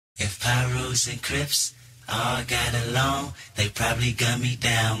If Pyros and Crips all got along, they probably gun me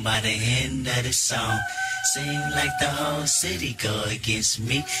down by the end of the song. Seem like the whole city go against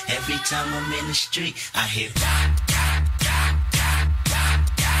me. Every time I'm in the street, I hear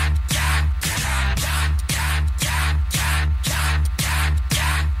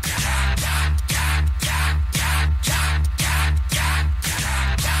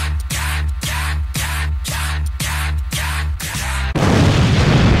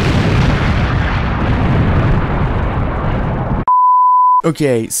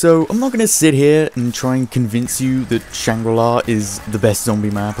Okay, so I'm not gonna sit here and try and convince you that Shangri-La is the best zombie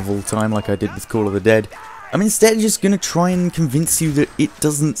map of all time like I did with Call of the Dead. I'm instead just gonna try and convince you that it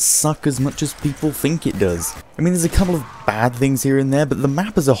doesn't suck as much as people think it does. I mean, there's a couple of bad things here and there, but the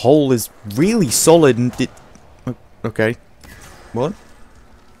map as a whole is really solid and it... Okay. What?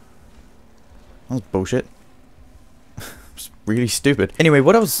 That was bullshit. It's really stupid. Anyway,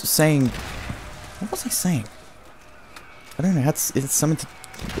 what I was saying... What was I saying? I don't know, it's something to...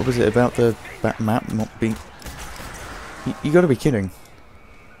 What was it about that map not being... You gotta be kidding.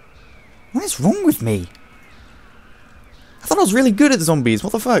 What is wrong with me? I thought I was really good at zombies,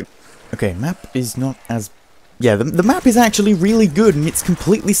 what the fuck? Okay, map is not as... Yeah, the map is actually really good and it's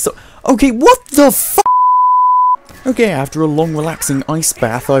completely Okay, what the fuck? Okay, after a long relaxing ice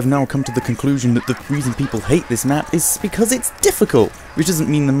bath, I've now come to the conclusion that the reason people hate this map is because it's difficult. Which doesn't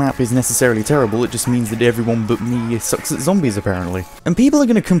mean the map is necessarily terrible, it just means that everyone but me sucks at zombies apparently. And people are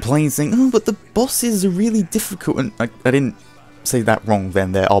going to complain saying, oh, but the bosses are really difficult, and I didn't say that wrong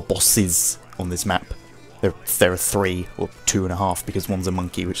then, there are bosses on this map. There are 3, or 2.5, because one's a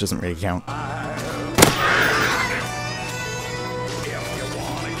monkey, which doesn't really count.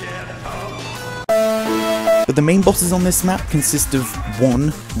 But the main bosses on this map consist of one,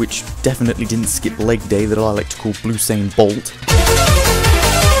 which definitely didn't skip leg day, that I like to call Bluesane Bolt.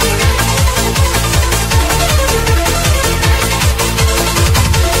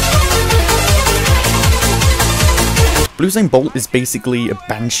 Bluesane Bolt is basically a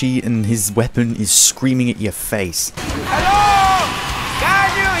banshee and his weapon is screaming at your face. Hello!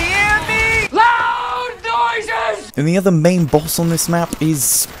 Can you hear me? Loud noises! And the other main boss on this map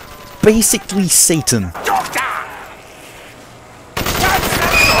is basically Satan.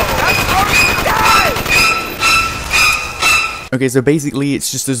 Okay, so basically it's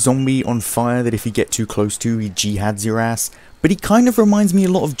just a zombie on fire that if you get too close to, he jihads your ass. But he kind of reminds me a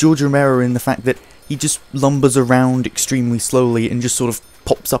lot of George Romero in the fact that he just lumbers around extremely slowly and just sort of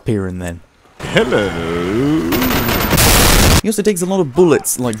pops up here and then. Hello. He also takes a lot of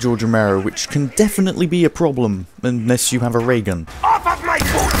bullets like George Romero, which can definitely be a problem unless you have a ray gun. Off of my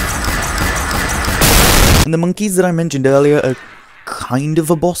foot! And the monkeys that I mentioned earlier are kind of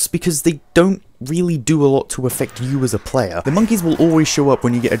a boss because they don't really do a lot to affect you as a player. The monkeys will always show up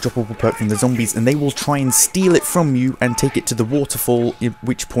when you get a droppable perk from the zombies and they will try and steal it from you and take it to the waterfall, at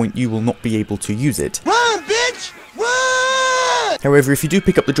which point you will not be able to use it. Run, bitch! Run! However, if you do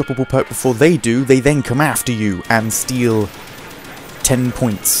pick up the droppable perk before they do, they then come after you and steal 10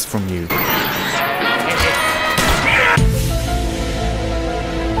 points from you.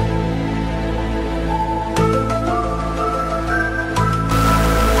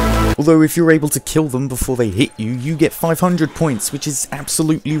 Although if you're able to kill them before they hit you, you get 500 points, which is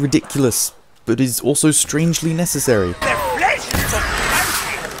absolutely ridiculous, but is also strangely necessary.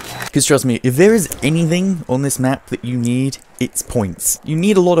 Because trust me, if there is anything on this map that you need, it's points. You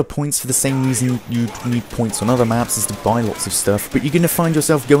need a lot of points for the same reason you need points on other maps, is to buy lots of stuff, but you're going to find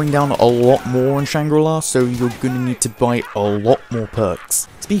yourself going down a lot more on Shangri-La, so you're going to need to buy a lot more perks.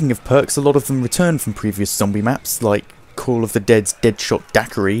 Speaking of perks, a lot of them return from previous zombie maps, like Call of the Dead's Deadshot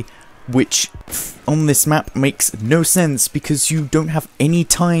Daiquiri, which on this map makes no sense because you don't have any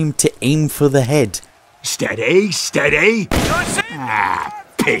time to aim for the head. Steady, steady. Ah,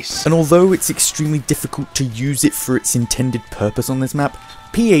 piss. And although it's extremely difficult to use it for its intended purpose on this map,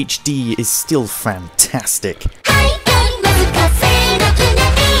 PhD is still fantastic.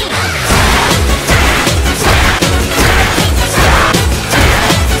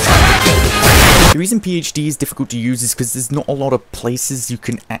 The reason PhD is difficult to use is because there's not a lot of places you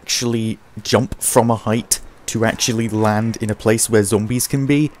can actually jump from a height to actually land in a place where zombies can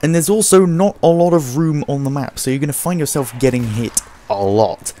be, and there's also not a lot of room on the map, so you're going to find yourself getting hit a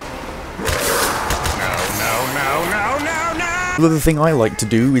lot. The other thing I like to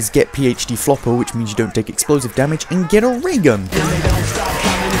do is get PhD Flopper, which means you don't take explosive damage, and get a ray gun.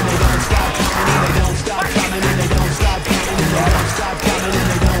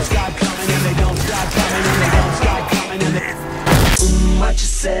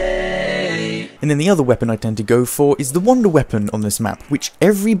 And then the other weapon I tend to go for is the wonder weapon on this map, which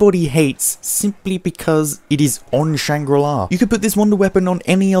everybody hates simply because it is on Shangri-La. You could put this wonder weapon on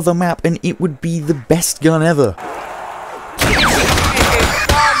any other map and it would be the best gun ever.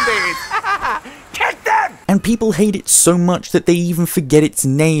 And people hate it so much that they even forget its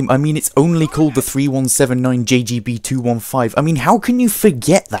name. I mean, it's only called the 3179 JGB215. I mean, how can you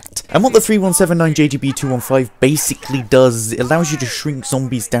forget that? And what the 3179 JGB215 basically does is it allows you to shrink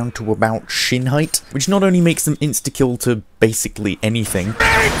zombies down to about shin height, which not only makes them insta-kill to basically anything. No,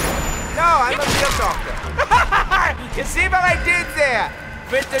 I'm a real doctor. You see what I did there?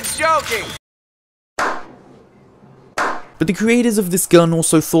 With the joking. But the creators of this gun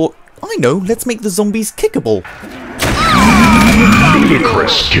also thought, I know, let's make the zombies kickable.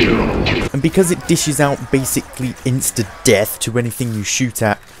 And because it dishes out basically insta-death to anything you shoot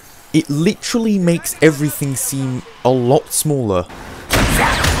at, it literally makes everything seem a lot smaller.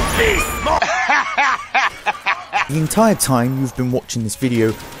 The entire time you've been watching this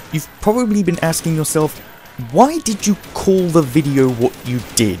video, you've probably been asking yourself, why did you call the video what you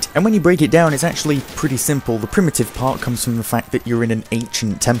did? And when you break it down, it's actually pretty simple. The primitive part comes from the fact that you're in an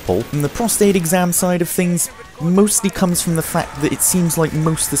ancient temple, and the prostate exam side of things mostly comes from the fact that it seems like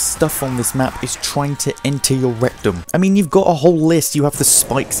most of the stuff on this map is trying to enter your rectum. I mean, you've got a whole list. You have the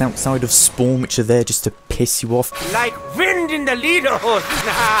spikes outside of spawn, which are there just to piss you off. Like wind in the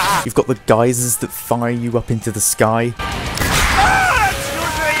leaderhood. You've got the geysers that fire you up into the sky.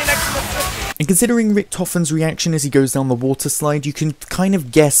 And considering Richtofen's reaction as he goes down the water slide, you can kind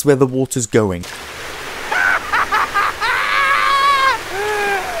of guess where the water's going.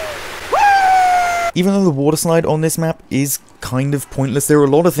 Even though the water slide on this map is kind of pointless, there are a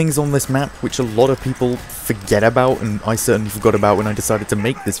lot of things on this map which a lot of people forget about, and I certainly forgot about when I decided to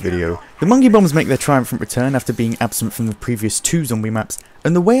make this video. The monkey bombs make their triumphant return after being absent from the previous 2 zombie maps,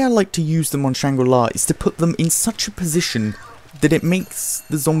 and the way I like to use them on Shangri-La is to put them in such a position that it makes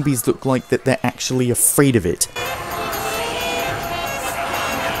the zombies look like that they're actually afraid of it.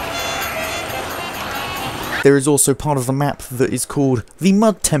 There is also part of the map that is called the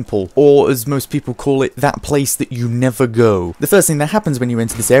Mud Temple, or as most people call it, that place that you never go. The first thing that happens when you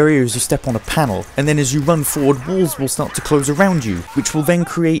enter this area is you step on a panel, and then as you run forward, walls will start to close around you, which will then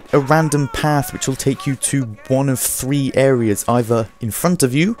create a random path which will take you to one of 3 areas, either in front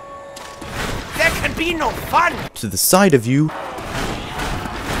of you, There can be no fun. to the side of you,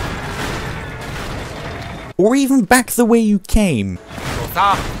 or even back the way you came. Goes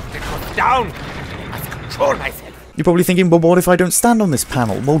up, it goes down. I must control myself. You're probably thinking, well, what if I don't stand on this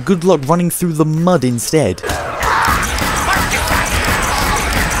panel? Well, good luck running through the mud instead.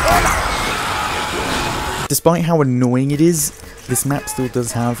 Despite how annoying it is, this map still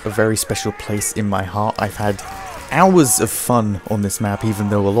does have a very special place in my heart. I've had hours of fun on this map, even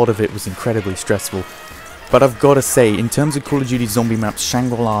though a lot of it was incredibly stressful. But I've got to say, in terms of Call of Duty zombie maps,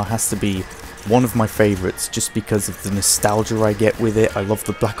 Shangri-La has to be one of my favourites, just because of the nostalgia I get with it. I love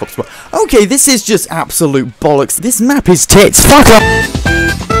the Black Ops. Okay, this is just absolute bollocks. This map is tits. Fuck off!